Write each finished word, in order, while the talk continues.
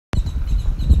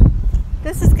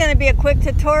This is going to be a quick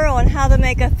tutorial on how to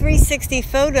make a 360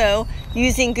 photo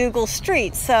using Google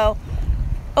Street. So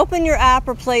open your app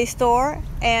or Play Store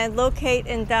and locate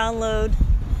and download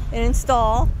and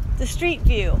install the Street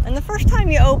View. And the first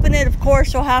time you open it, of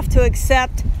course, you'll have to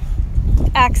accept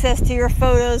access to your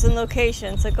photos and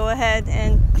locations. So go ahead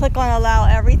and click on Allow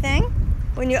Everything.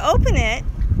 When you open it,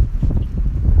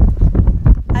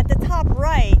 at the top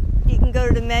right, you can go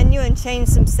to the menu and change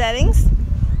some settings.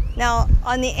 Now,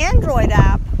 on the Android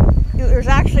app, there's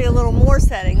actually a little more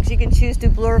settings. You can choose to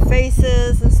blur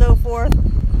faces and so forth,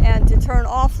 and to turn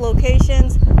off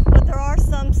locations. But there are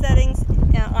some settings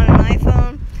on an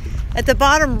iPhone. At the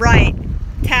bottom right,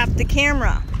 tap the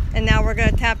camera. And now we're going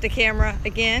to tap the camera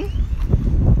again.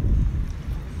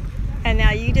 And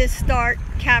now you just start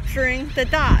capturing the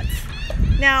dots.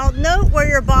 Now, note where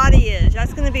your body is.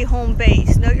 That's going to be home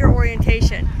base. Note your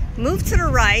orientation. Move to the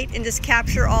right and just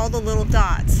capture all the little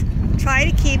dots. Try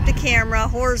to keep the camera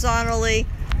horizontally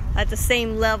at the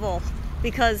same level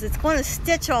because it's going to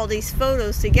stitch all these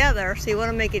photos together, so you want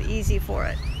to make it easy for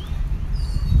it.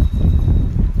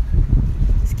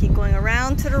 Just keep going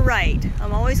around to the right.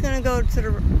 I'm always going to go to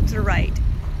the right.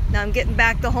 Now I'm getting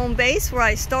back to home base where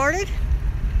I started.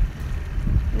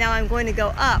 Now I'm going to go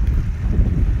up.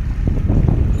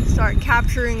 Start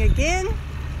capturing again.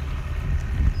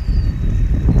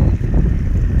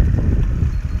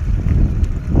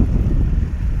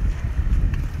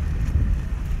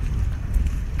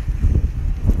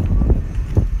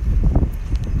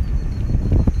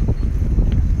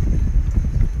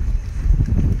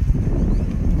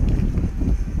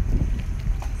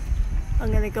 I'm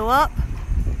going to go up,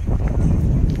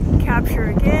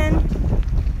 capture again.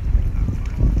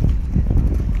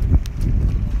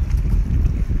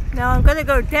 Now I'm going to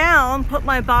go down, put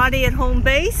my body at home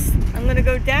base. I'm going to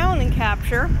go down and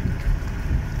capture.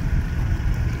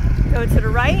 Go to the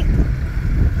right.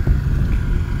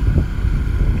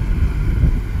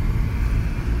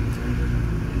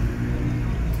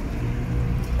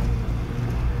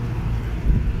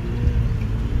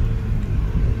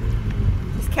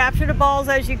 Just capture the balls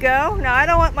as you go. Now I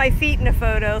don't want my feet in the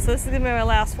photo, so this is going to be my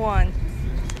last one.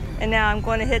 And now I'm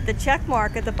going to hit the check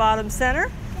mark at the bottom center.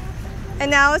 And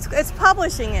now it's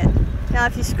publishing it. Now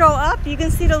if you scroll up, you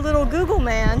can see the little Google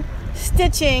man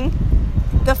stitching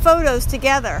the photos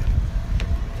together.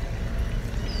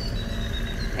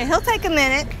 And he'll take a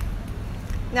minute.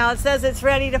 Now it says it's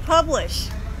ready to publish.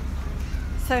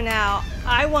 So now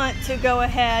I want to go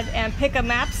ahead and pick a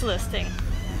maps listing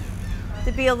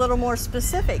to be a little more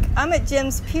specific. I'm at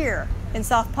Jim's Pier in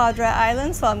South Padre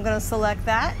Island, so I'm going to select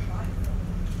that.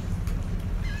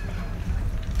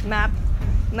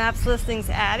 Maps listings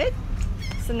added.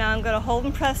 So now I'm going to hold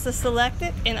and press to select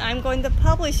it, and I'm going to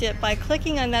publish it by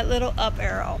clicking on that little up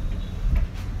arrow.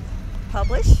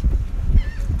 Publish.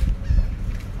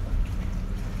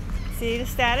 See, the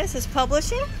status is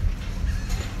publishing.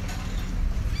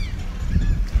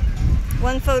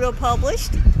 One photo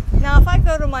published. Now if I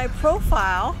go to my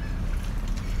profile,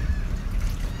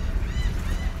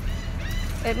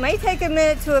 it may take a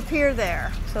minute to appear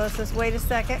there. So let's just wait a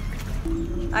second.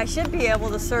 I should be able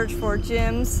to search for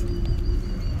Jim's.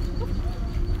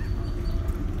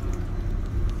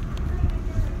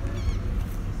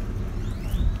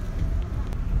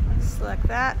 Select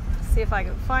that, see if I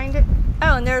can find it.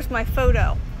 Oh, and there's my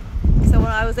photo. So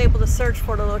when I was able to search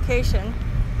for the location,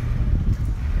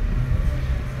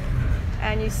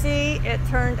 and you see it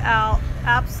turned out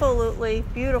absolutely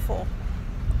beautiful.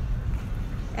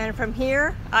 And from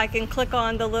here, I can click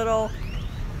on the little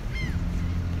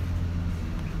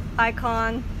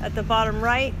icon at the bottom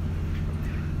right,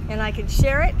 and I can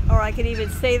share it, or I could even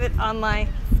save it on my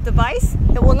device.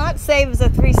 It will not save as a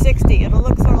 360. It'll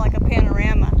look sort of like a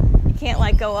panorama. You can't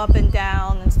like go up and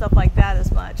down and stuff like that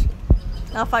as much.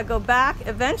 Now if I go back,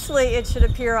 eventually it should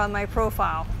appear on my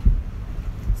profile.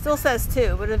 Still says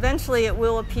 2, but eventually it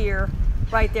will appear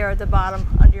right there at the bottom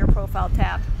under your profile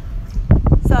tab.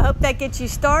 So I hope that gets you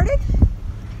started.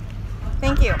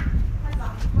 Thank you.